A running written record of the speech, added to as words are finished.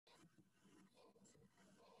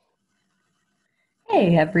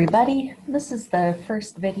Hey everybody, this is the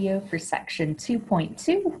first video for section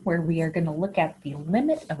 2.2 where we are going to look at the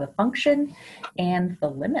limit of a function and the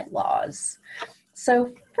limit laws.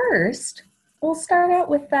 So first, we'll start out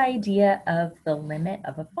with the idea of the limit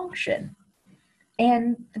of a function.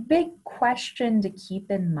 And the big question to keep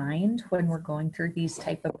in mind when we're going through these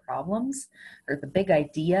type of problems, or the big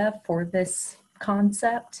idea for this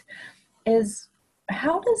concept, is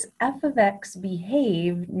how does f of x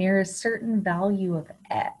behave near a certain value of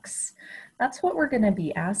x? That's what we're going to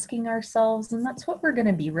be asking ourselves, and that's what we're going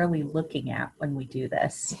to be really looking at when we do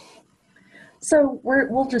this. So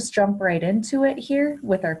we'll just jump right into it here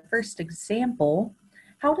with our first example.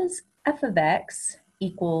 How does f of x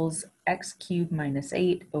equals x cubed minus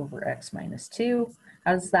 8 over x minus 2?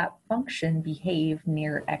 How does that function behave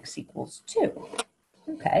near x equals 2?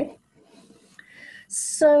 Okay.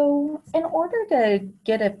 So in order to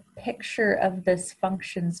get a picture of this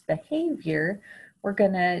function's behavior, we're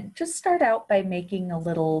going to just start out by making a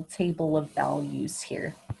little table of values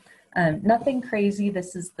here. Nothing crazy.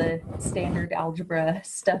 This is the standard algebra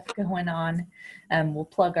stuff going on. We'll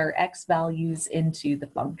plug our x values into the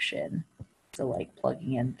function. So like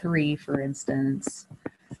plugging in 3, for instance,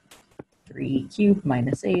 3 cubed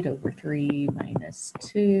minus 8 over 3 minus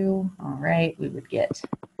 2. All right, we would get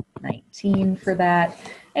 19 for that,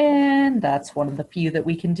 and that's one of the few that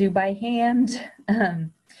we can do by hand.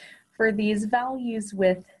 For these values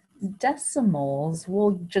with decimals,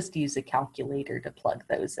 we'll just use a calculator to plug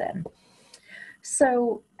those in.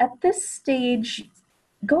 So at this stage,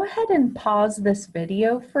 go ahead and pause this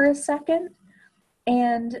video for a second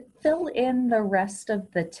and fill in the rest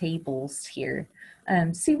of the tables here.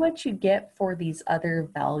 See what you get for these other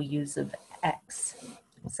values of x.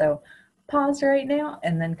 So pause right now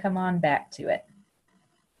and then come on back to it.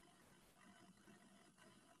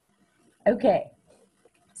 Okay,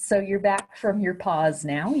 so you're back from your pause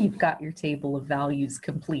now. You've got your table of values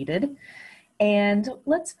completed. And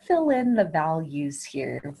let's fill in the values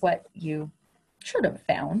here, what you should have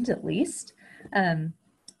found at least. When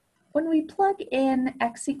we plug in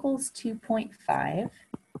x equals 2.5,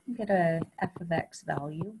 we get a f of x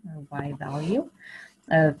value or y value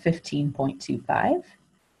of 15.25.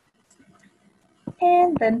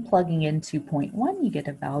 And then plugging in 2.1, you get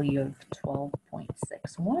a value of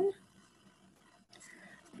 12.61.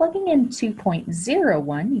 Plugging in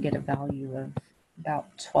 2.01, you get a value of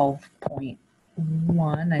about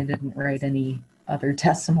 12.1. I didn't write any other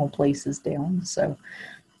decimal places down, so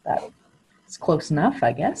that's close enough,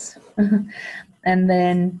 I guess. And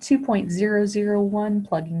then 2.001,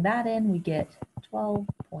 plugging that in, we get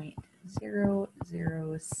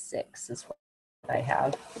 12.006 is what I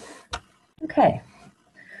have. Okay,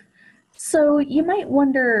 so you might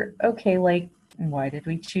wonder, okay, like, why did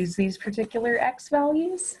we choose these particular x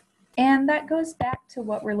values? And that goes back to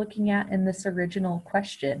what we're looking at in this original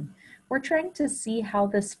question. We're trying to see how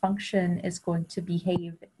this function is going to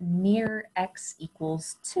behave near x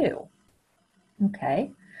equals 2.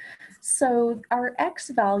 Okay, so our x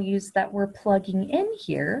values that we're plugging in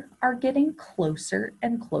here are getting closer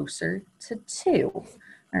and closer to 2.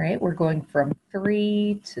 All right, we're going from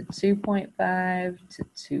 3 to 2.5 to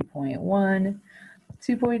 2.1,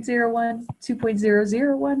 2.01,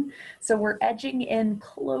 2.001. So we're edging in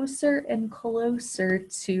closer and closer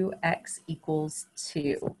to x equals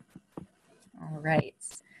 2. All right,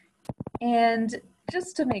 and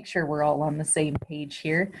just to make sure we're all on the same page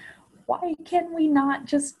here, why can we not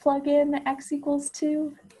just plug in x equals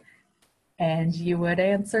 2? And you would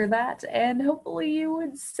answer that, and hopefully you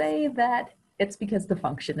would say that it's because the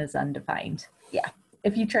function is undefined. Yeah,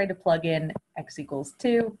 if you try to plug in x equals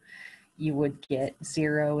 2, you would get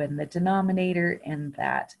 0 in the denominator, and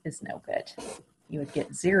that is no good. You would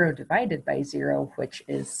get 0 divided by 0, which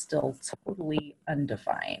is still totally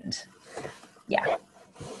undefined. Yeah.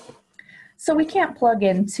 So we can't plug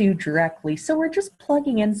in 2 directly, so we're just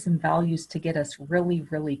plugging in some values to get us really,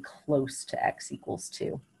 really close to x equals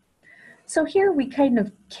 2. So here we kind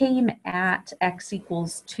of came at x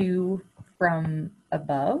equals 2 from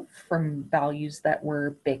above, from values that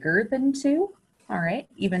were bigger than 2, all right,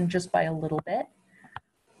 even just by a little bit.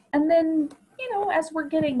 And then, you know, as we're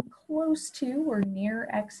getting close to or near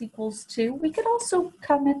x equals 2, we could also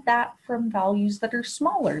come at that from values that are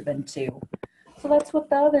smaller than 2. So that's what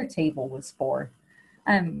the other table was for.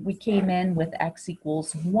 We came in with x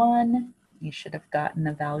equals 1. You should have gotten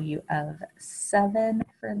a value of 7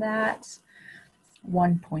 for that.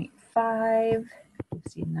 1.5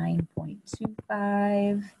 gives you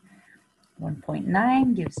 9.25.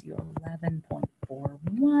 1.9 gives you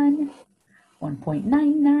 11.41.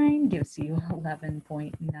 1.99 gives you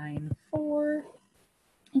 11.94.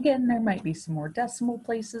 Again, there might be some more decimal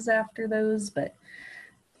places after those, but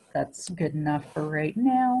that's good enough for right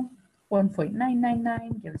now.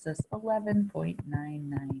 1.999 gives us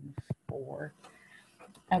 11.994.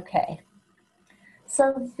 Okay,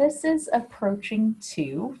 so this is approaching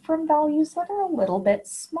 2 from values that are a little bit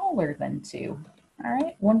smaller than 2. All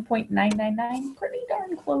right, 1.999, pretty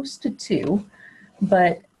darn close to 2,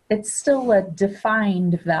 but it's still a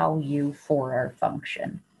defined value for our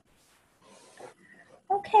function.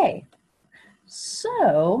 Okay,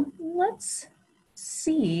 so let's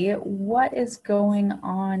see what is going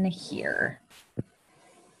on here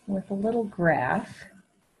with a little graph.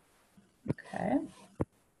 Okay.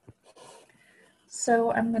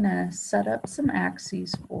 So I'm going to set up some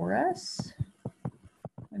axes for us.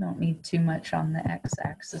 We don't need too much on the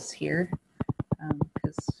x-axis here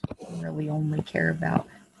because we really only care about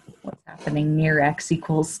what's happening near x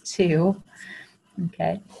equals 2.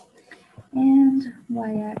 Okay. And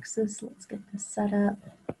y-axis, let's get this set up.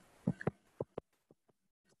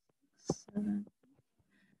 7,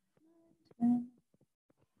 10,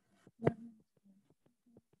 11.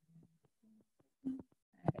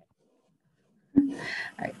 All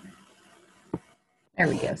right. There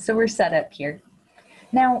we go. So we're set up here.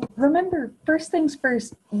 Now, remember, first things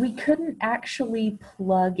first, we couldn't actually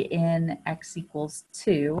plug in x equals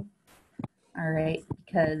 2, all right,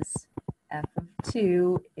 because f of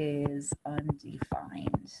 2 is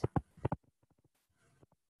undefined.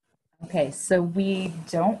 Okay, so we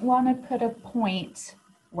don't want to put a point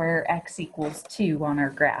where x equals 2 on our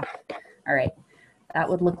graph. All right, that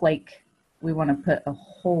would look like we want to put a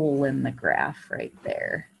hole in the graph right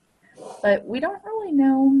there. But we don't really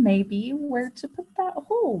know maybe where to put that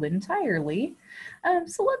hole entirely.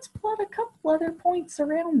 So let's plot a couple other points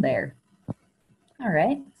around there. All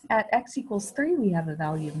right, at x equals 3, we have a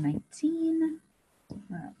value of 19.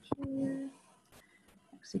 Up here,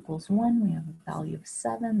 x equals 1, we have a value of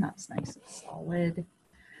 7. That's nice and solid.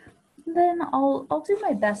 Then I'll do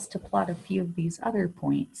my best to plot a few of these other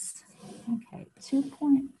points. Okay,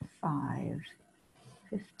 2.5,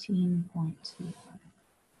 15.25.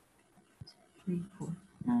 3, 4,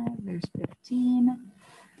 5, there's 15.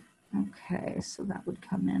 Okay, so that would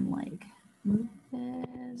come in like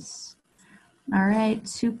this. All right,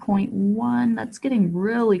 2.1, that's getting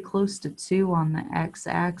really close to 2 on the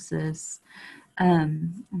x-axis.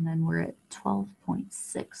 And then we're at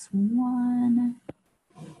 12.61.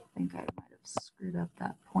 I think I might have screwed up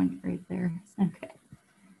that point right there. Okay.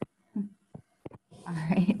 All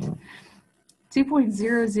right.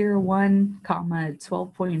 2.001, comma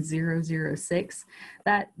 12.006.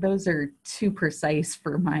 Those are too precise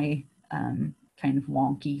for my kind of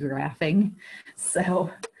wonky graphing. So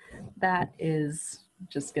that is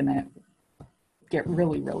just gonna get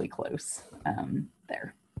really, really close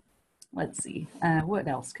there. Let's see, what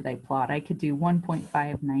else could I plot? I could do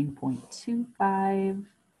 1.5, 9.25,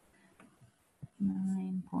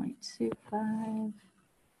 9.25.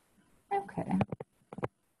 Okay.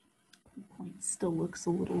 Point still looks a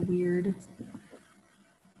little weird.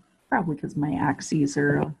 Probably because my axes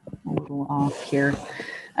are a little off here.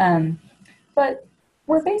 But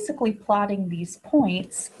we're basically plotting these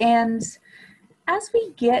points, and as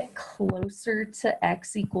we get closer to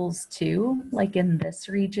x equals 2, like in this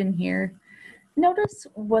region here, notice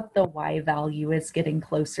what the y value is getting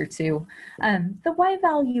closer to. The y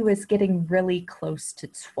value is getting really close to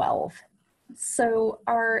 12. So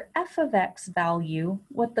our f of x value,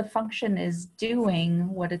 what the function is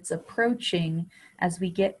doing, what it's approaching as we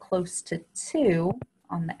get close to 2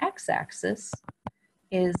 on the x-axis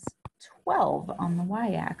is 12 on the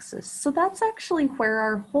y-axis. So that's actually where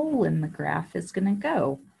our hole in the graph is going to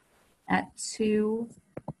go. At 2,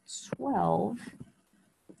 12,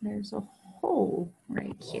 there's a hole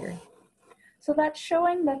right here. So that's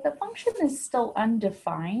showing that the function is still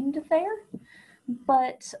undefined there,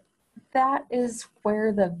 but that is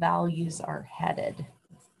where the values are headed.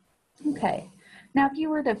 Okay, now if you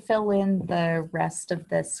were to fill in the rest of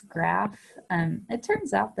this graph, it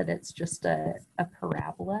turns out that it's just a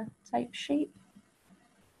parabola type shape.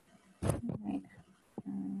 All right.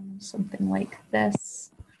 Something like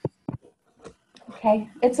this. Okay,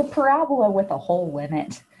 it's a parabola with a hole in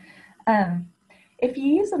it. If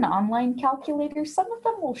you use an online calculator, some of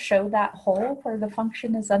them will show that hole where the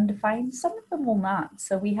function is undefined, some of them will not.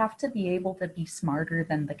 So we have to be able to be smarter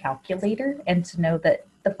than the calculator and to know that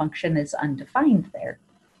the function is undefined there.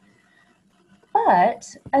 But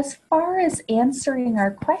as far as answering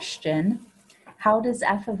our question, how does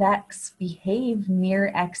f of x behave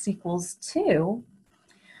near x equals 2?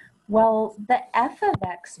 Well, the f of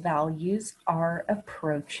x values are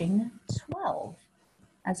approaching 12.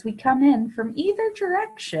 as we come in from either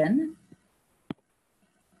direction,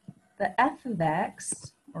 the f of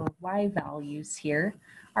x, or y values here,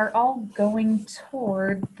 are all going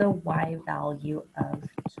toward the y value of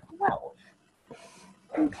 12.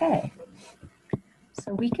 Okay,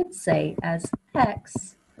 so we could say as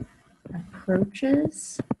x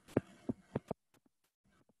approaches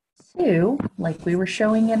 2, like we were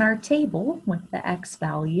showing in our table with the x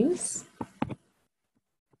values, f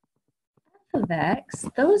of x,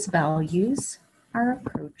 those values are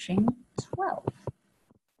approaching 12.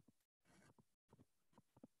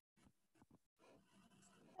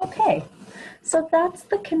 Okay, so that's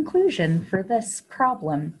the conclusion for this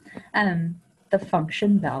problem. The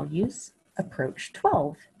function values approach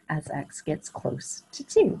 12 as x gets close to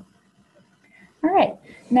 2. All right,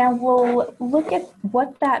 now we'll look at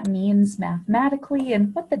what that means mathematically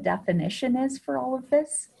and what the definition is for all of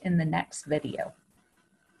this in the next video.